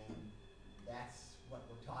 and that's what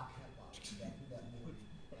we're talking about that morning.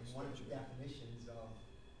 And one of the definitions of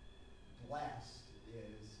blessed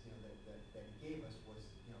is, that he gave us was,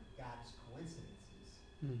 God's coincidences.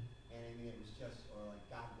 Mm. And it was just, or like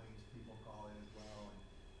God winks, people call it as well.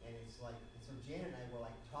 And it's like, and so Janet and I were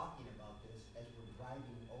like talking about this as we're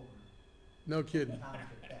driving over. No kidding. The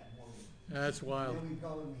township that morning. That's wild. And then we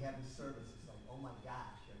go and we have the service. It's like, oh my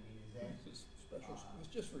gosh. Is that It's special.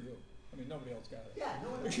 It's just for you. Nobody else got it. Yeah, no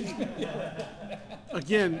one else got it.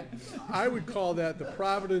 Again, I would call that the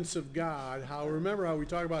providence of God. Remember how we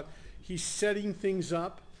talk about he's setting things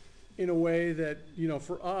up in a way that,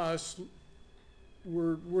 for us,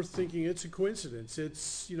 we're thinking it's a coincidence.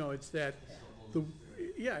 It's, it's that,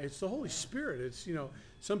 it's the Holy Spirit. It's,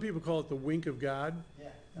 some people call it the wink of God.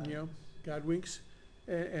 Yeah. God winks.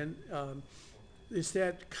 And it's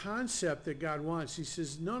that concept that God wants. He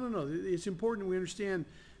says, no. It's important we understand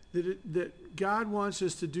that God wants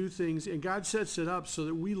us to do things, and God sets it up so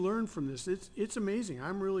that we learn from this. It's amazing.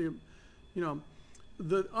 I'm really,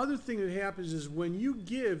 the other thing that happens is when you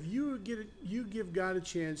give, you give God a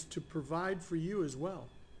chance to provide for you as well,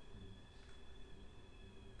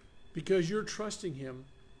 because you're trusting him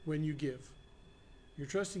when you give. You're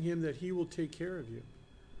trusting him that he will take care of you.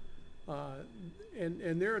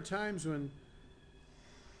 And there are times when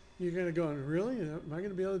you're going to go, really? Am I going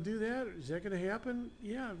to be able to do that? Is that going to happen?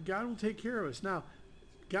 Yeah, God will take care of us. Now,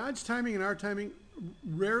 God's timing and our timing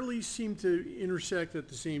rarely seem to intersect at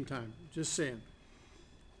the same time. Just saying.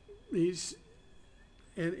 With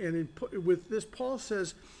this, Paul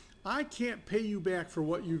says, I can't pay you back for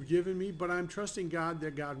what you've given me, but I'm trusting God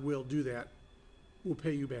that God will do that. Will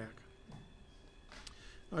pay you back.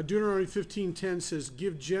 Deuteronomy 15:10 says,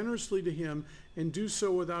 give generously to him and do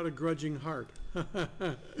so without a grudging heart.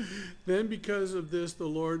 Then because of this, the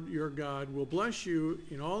Lord your God will bless you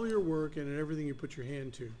in all your work and in everything you put your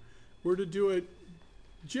hand to. We're to do it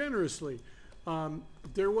generously.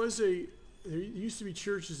 There used to be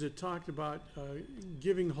churches that talked about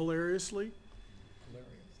giving hilariously.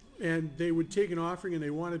 And they would take an offering and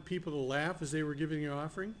they wanted people to laugh as they were giving the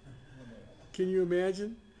offering. Can you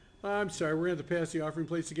imagine? I'm sorry, we're going to have to pass the offering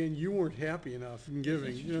plates again. You weren't happy enough in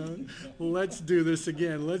giving. Let's do this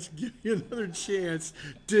again. Let's give you another chance.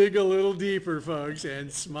 Dig a little deeper, folks,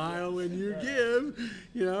 and smile when you give.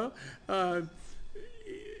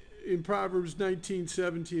 In Proverbs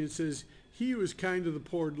 19:17, it says, he who is kind to the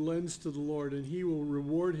poor lends to the Lord, and he will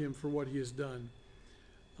reward him for what he has done.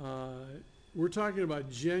 We're talking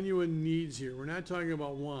about genuine needs here. We're not talking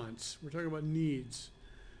about wants. We're talking about needs.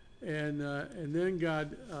 And then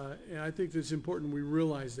God, and I think that's important we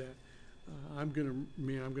realize that. I'm gonna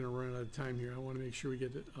run out of time here. I want to make sure we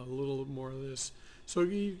get a little more of this. So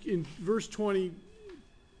in verse 20,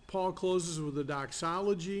 Paul closes with a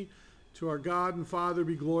doxology. To our God and Father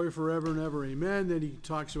be glory forever and ever, amen. Then he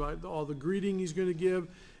talks about all the greeting he's going to give.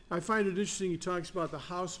 I find it interesting, he talks about the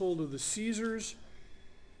household of the Caesars.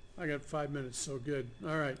 I got 5 minutes, so good.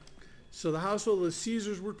 All right. So the household of the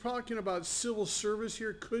Caesars, we're talking about civil service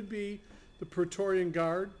here. Could be the Praetorian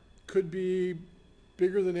Guard. Could be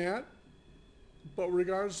bigger than that. But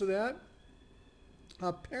regardless of that,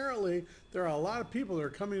 Apparently, there are a lot of people that are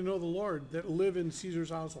coming to know the Lord that live in Caesar's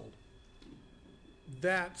household.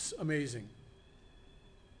 That's amazing.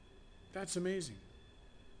 That's amazing.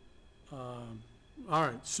 All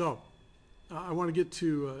right, so I want to get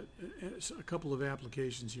to a couple of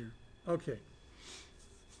applications here. Okay.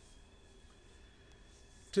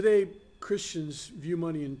 Today, Christians view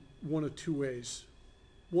money in one of two ways.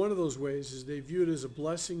 One of those ways is they view it as a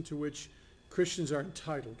blessing to which Christians are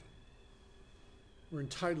entitled. We're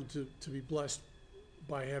entitled to be blessed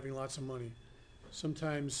by having lots of money.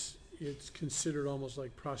 Sometimes it's considered almost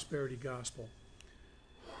like prosperity gospel.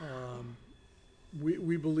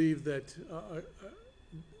 We believe that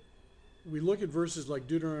we look at verses like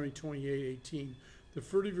Deuteronomy 28:18. The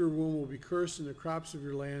fruit of your womb will be cursed, and the crops of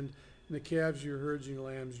your land, and the calves of your herds, and your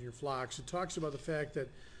lambs, and your flocks. It talks about the fact that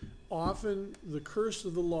often the curse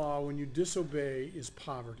of the law when you disobey is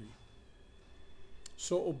poverty.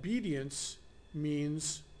 So obedience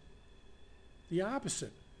means the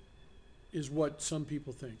opposite, is what some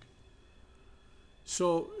people think.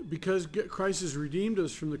 So because Christ has redeemed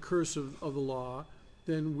us from the curse of the law,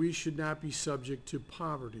 then we should not be subject to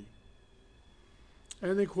poverty.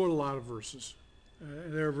 And they quote a lot of verses.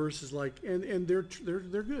 There are verses like, and they're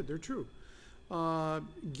good, they're true.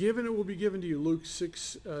 Given it will be given to you, Luke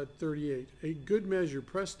 6:38. A good measure,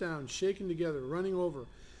 pressed down, shaken together, running over,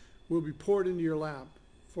 will be poured into your lap.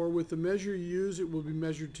 For with the measure you use, it will be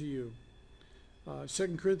measured to you.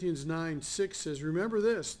 2 Corinthians 9:6 says, remember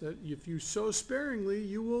this, that if you sow sparingly,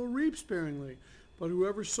 you will reap sparingly. But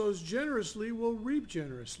whoever sows generously will reap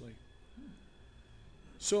generously.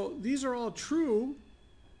 So these are all true.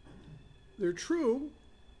 They're true.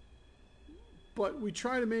 But we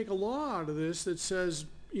try to make a law out of this that says,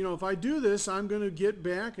 you know, if I do this, I'm going to get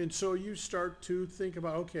back. And so you start to think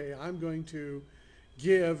about, okay, I'm going to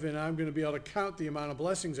give and I'm going to be able to count the amount of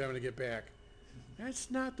blessings I'm going to get back. That's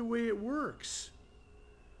not the way it works.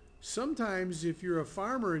 Sometimes if you're a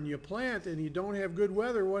farmer and you plant and you don't have good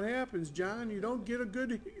weather, what happens, John? You don't get a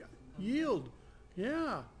good yield.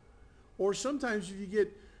 Yeah. Or sometimes if you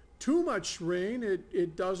get too much rain,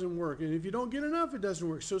 it doesn't work. And if you don't get enough, it doesn't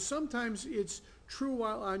work. So sometimes it's true,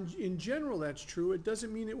 while in general that's true, it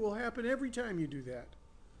doesn't mean it will happen every time you do that.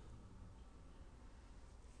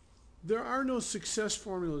 There are no success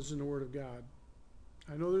formulas in the Word of God.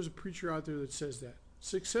 I know there's a preacher out there that says that.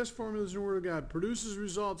 Success formulas in the Word of God produces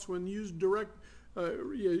results when used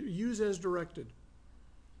as directed.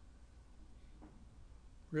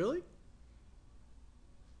 Really?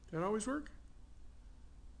 That always work?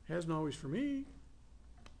 Hasn't always for me.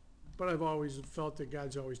 But I've always felt that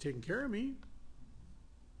God's always taken care of me.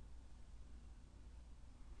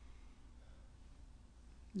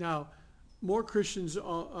 Now, more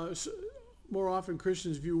often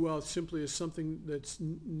Christians view wealth simply as something that's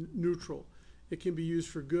neutral. It can be used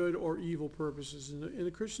for good or evil purposes. And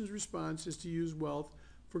the Christian's response is to use wealth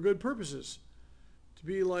for good purposes. To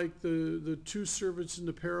be like the two servants in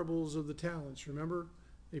the parables of the talents. Remember?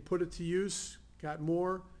 They put it to use, got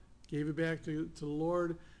more, gave it back to the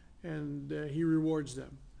Lord, and he rewards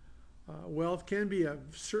them. Wealth can be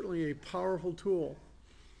certainly a powerful tool.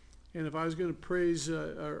 And if I was going to praise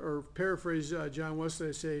or paraphrase John Wesley,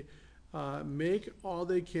 I'd say, make all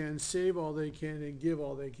they can, save all they can, and give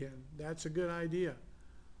all they can. That's a good idea.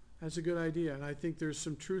 That's a good idea, and I think there's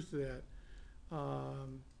some truth to that.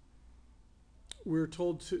 We're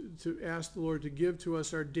told to ask the Lord to give to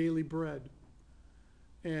us our daily bread.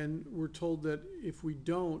 And we're told that if we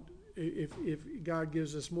don't, if God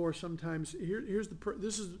gives us more, sometimes, here's the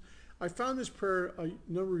I found this prayer a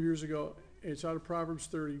number of years ago. It's out of Proverbs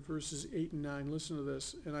 30, verses 8 and 9. Listen to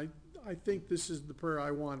this. And I think this is the prayer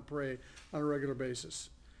I want to pray on a regular basis.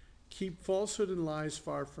 Keep falsehood and lies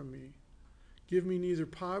far from me. Give me neither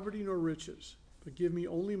poverty nor riches, but give me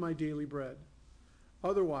only my daily bread.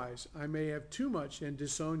 Otherwise, I may have too much and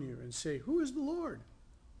disown you and say, who is the Lord?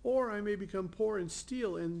 Or I may become poor and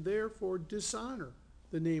steal and therefore dishonor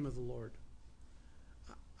the name of the Lord.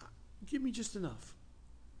 Give me just enough.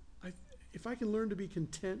 If I can learn to be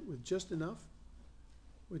content with just enough,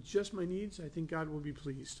 with just my needs, I think God will be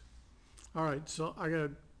pleased. All right, so I got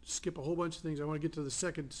to skip a whole bunch of things. I want to get to the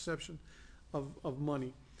second deception of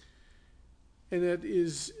money. And that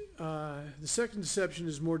is, the second deception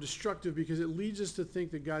is more destructive because it leads us to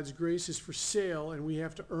think that God's grace is for sale and we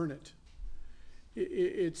have to earn it.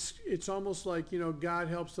 It's almost like, God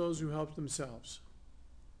helps those who help themselves.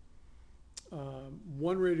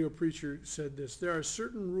 One radio preacher said this: there are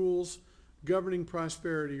certain rules governing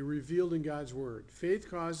prosperity revealed in God's word. Faith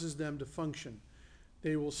causes them to function.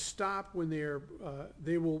 They will stop when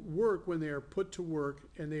they will work when they are put to work,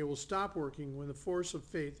 and they will stop working when the force of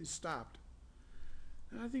faith is stopped.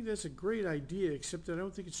 And I think that's a great idea, except that I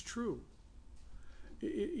don't think it's true.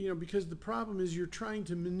 Because the problem is you're trying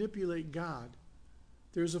to manipulate God.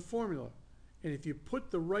 There's a formula. And if you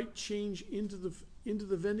put the right change into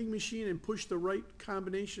the vending machine and push the right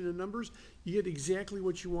combination of numbers, you get exactly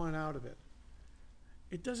what you want out of it.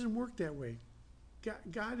 It doesn't work that way.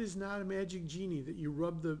 God is not a magic genie that you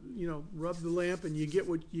rub the lamp and you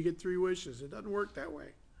get 3 wishes. It doesn't work that way.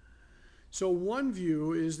 So one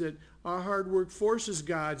view is that our hard work forces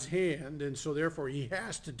God's hand, and so therefore he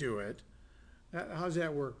has to do it. How's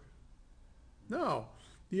that work? No.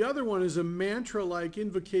 The other one is a mantra-like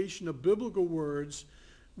invocation of biblical words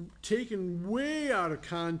taken way out of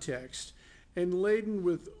context and laden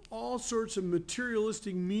with all sorts of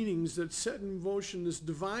materialistic meanings that set in motion this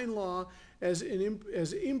divine law as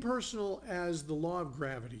impersonal as the law of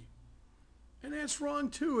gravity. And that's wrong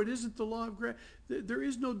too. It isn't the law of gravity. There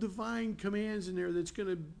is no divine commands in there that's going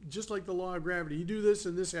to, just like the law of gravity, you do this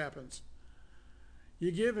and this happens.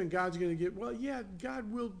 You give and God's going to give. Well, yeah,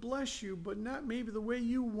 God will bless you, but not maybe the way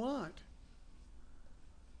you want.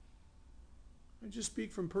 I just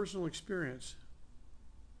speak from personal experience.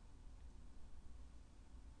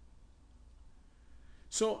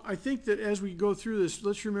 So I think that as we go through this,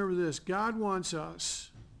 let's remember this. God wants us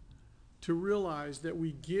to realize that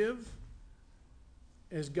we give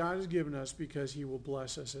as God has given us because he will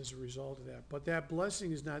bless us as a result of that. But that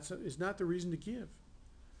blessing is not the reason to give.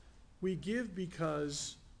 We give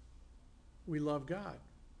because we love God.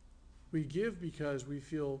 We give because we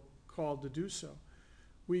feel called to do so.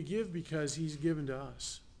 We give because he's given to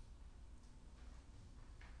us.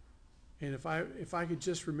 And if I could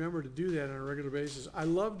just remember to do that on a regular basis, I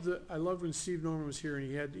loved when Steve Norman was here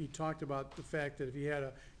and he talked about the fact that if he had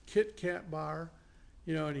a Kit Kat bar,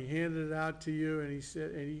 and he handed it out to you and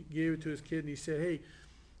he gave it to his kid and he said, "Hey,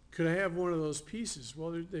 could I have one of those pieces?"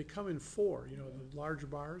 Well, they come in 4, the larger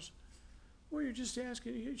bars. Well, you're just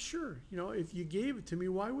asking, "Hey, sure, if you gave it to me,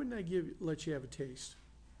 why wouldn't I let you have a taste?"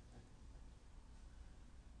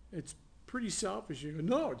 It's pretty selfish. You go,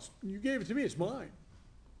 "No, you gave it to me, it's mine."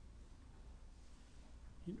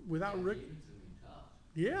 Without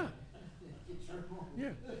yeah.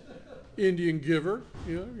 Yeah. Indian giver,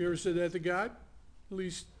 you ever said that to God? At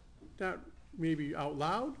least not maybe out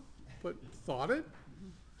loud, but thought it.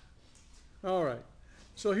 All right.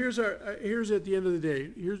 So here's at the end of the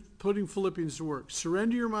day. Here's putting Philippians to work.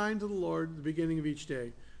 Surrender your mind to the Lord at the beginning of each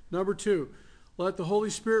day. Number 2, let the Holy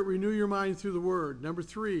Spirit renew your mind through the Word. Number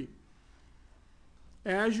 3,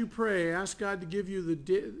 as you pray, ask God to give you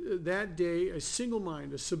that day a single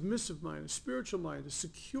mind, a submissive mind, a spiritual mind, a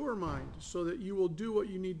secure mind, so that you will do what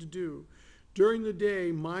you need to do. During the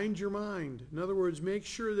day, mind your mind. In other words, make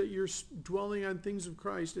sure that you're dwelling on things of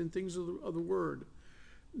Christ and things of the Word.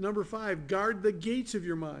 Number 5, guard the gates of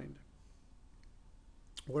your mind.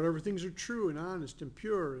 Whatever things are true and honest and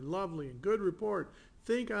pure and lovely and good report,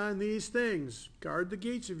 think on these things. Guard the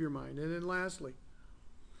gates of your mind. And then lastly,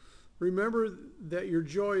 remember that your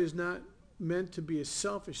joy is not meant to be a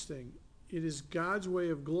selfish thing. It is God's way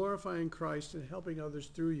of glorifying Christ and helping others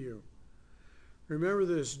through you. Remember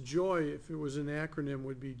this, joy, if it was an acronym,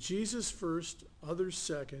 would be Jesus first, others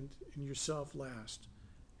second, and yourself last.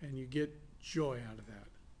 And you get joy out of that.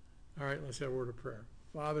 All right, let's have a word of prayer.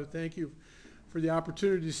 Father, thank you for the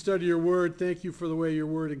opportunity to study your word. Thank you for the way your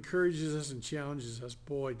word encourages us and challenges us.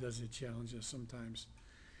 Boy, does it challenge us sometimes.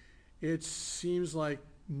 It seems like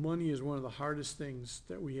money is one of the hardest things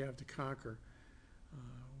that we have to conquer.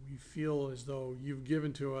 We feel as though you've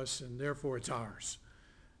given to us and therefore it's ours.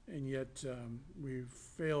 And yet we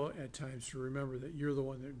fail at times to remember that you're the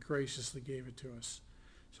one that graciously gave it to us.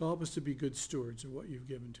 So help us to be good stewards of what you've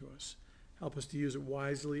given to us. Help us to use it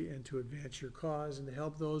wisely and to advance your cause and to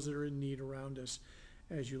help those that are in need around us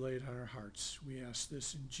as you lay it on our hearts. We ask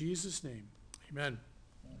this in Jesus' name. Amen.